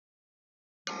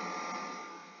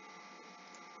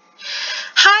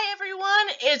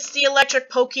it's the electric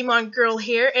Pokemon girl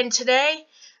here, and today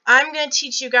I'm going to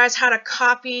teach you guys how to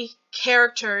copy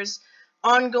characters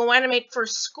on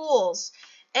Go4schools.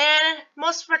 And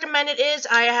most recommended is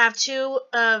I have two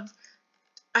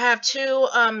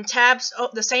tabs,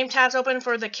 the same tabs open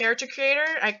for the character creator.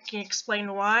 I can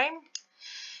explain why.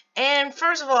 And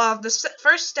first of all, the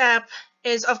first step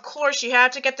is, of course, you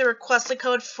have to get the requested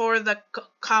code for the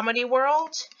comedy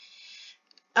world,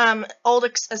 old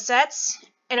assets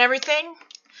and everything.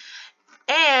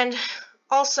 And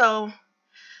also,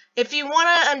 if you want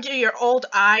to undo your old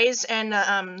eyes and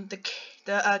the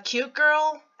cute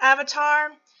girl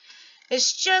avatar,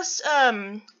 it's just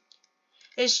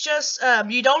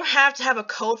you don't have to have a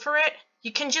code for it.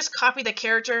 You can just copy the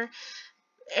character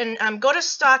and go to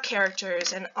stock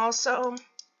characters and also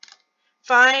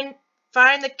find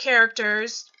the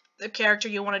character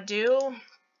you want to do.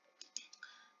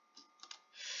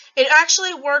 It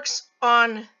actually works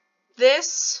on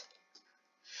this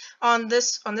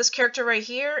character right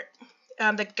here,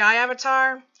 the guy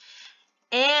avatar,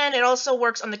 and it also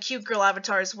works on the cute girl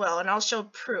avatar as well, and I'll show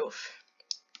proof.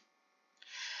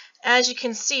 As you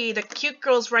can see, the cute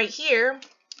girl's right here.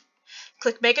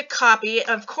 Click make a copy.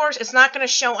 Of course, it's not going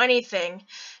to show anything,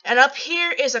 and up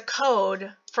here is a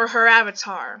code for her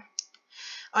avatar.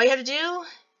 All you have to do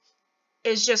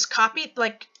is just copy,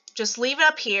 just leave it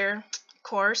up here, of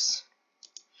course,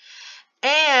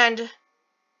 and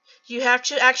you have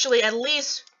to actually at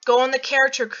least go on the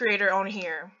character creator on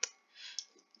here.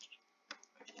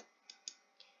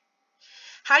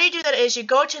 How do you do that is you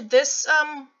go to this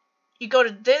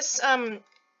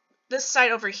this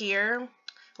site over here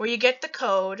where you get the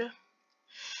code.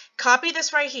 Copy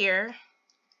this right here.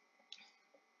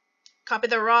 Copy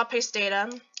the raw paste data.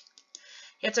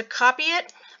 You have to copy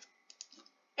it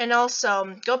and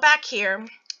also go back here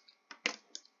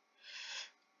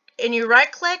and you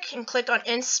right click and click on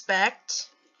inspect.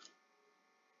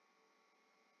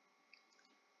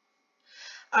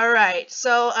 Alright,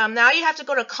 so now you have to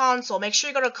go to console. Make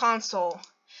sure you go to console.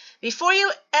 Before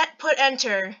you put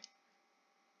enter,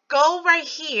 go right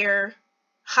here,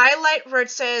 highlight where it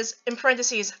says in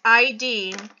parentheses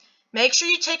ID. Make sure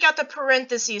you take out the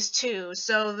parentheses too,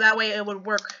 so that way it would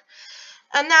work.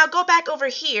 And now go back over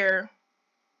here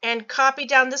and copy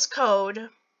down this code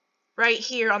right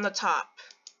here on the top.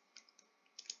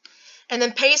 And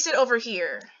then paste it over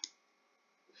here.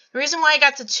 The reason why I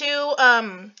got the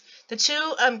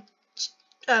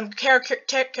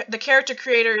character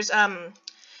creators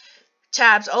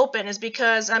tabs open is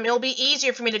because it'll be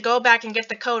easier for me to go back and get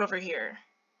the code over here.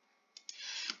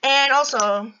 And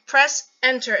also press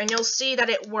enter and you'll see that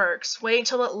it works. Wait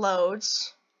until it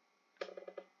loads.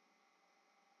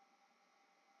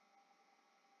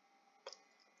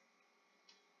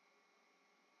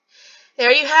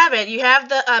 There you have it. You have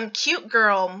the cute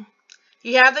girl.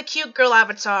 You have the cute girl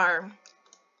avatar.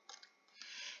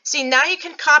 See, now you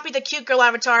can copy the cute girl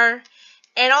avatar,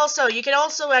 and also you can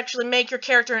also actually make your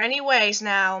character in any ways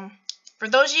now. For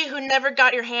those of you who never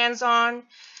got your hands on,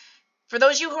 for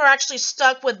those of you who are actually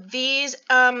stuck with these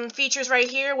features right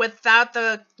here without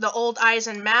the old eyes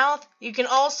and mouth, you can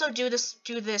also do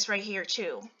this right here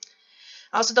too.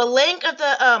 Also, the link of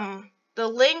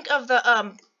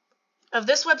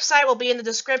this website will be in the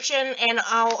description, and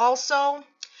I'll also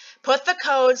put the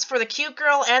codes for the cute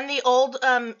girl and the old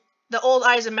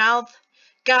eyes and mouth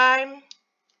guy,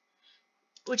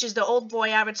 which is the old boy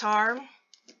avatar.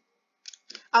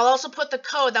 I'll also put the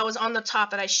code that was on the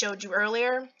top that I showed you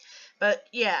earlier. But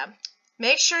yeah,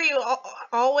 make sure you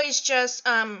always just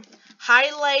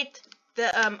highlight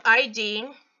the ID.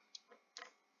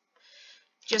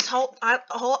 Just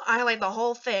highlight the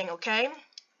whole thing, okay?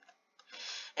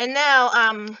 And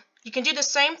now you can do the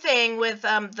same thing with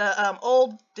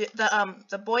the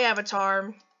boy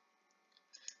avatar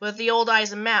with the old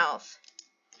eyes and mouth.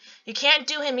 You can't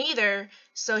do him either,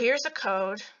 so here's the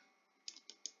code.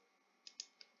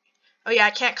 Oh yeah, I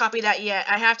can't copy that yet.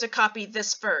 I have to copy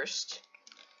this first.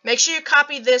 Make sure you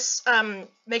copy this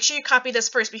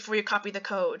first before you copy the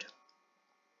code.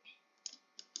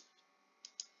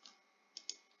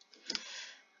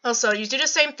 Also, you do the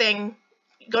same thing.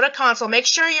 Go to console. Make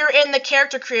sure you're in the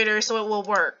character creator so it will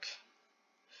work.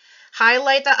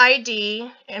 Highlight the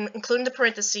ID, and including the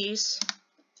parentheses.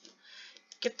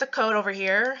 Get the code over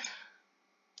here.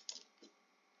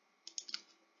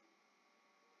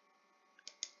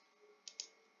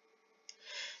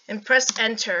 And press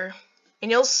enter.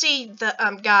 And you'll see the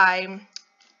guy.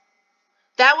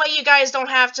 That way you guys don't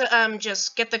have to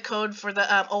just get the code for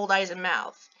the old eyes and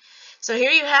mouth. So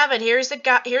here you have it. Here's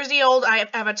the old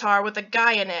avatar with the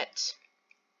guy in it.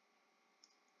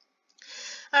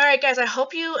 Alright guys, I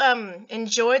hope you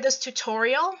enjoyed this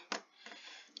tutorial.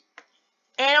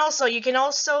 And also, you can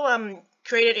also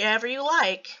create it however you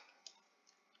like.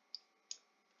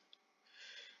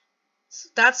 So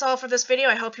that's all for this video.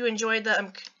 I hope you enjoyed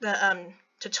the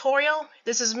tutorial.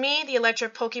 This is me, the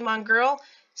Electric Pokemon Girl,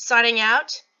 signing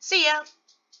out. See ya!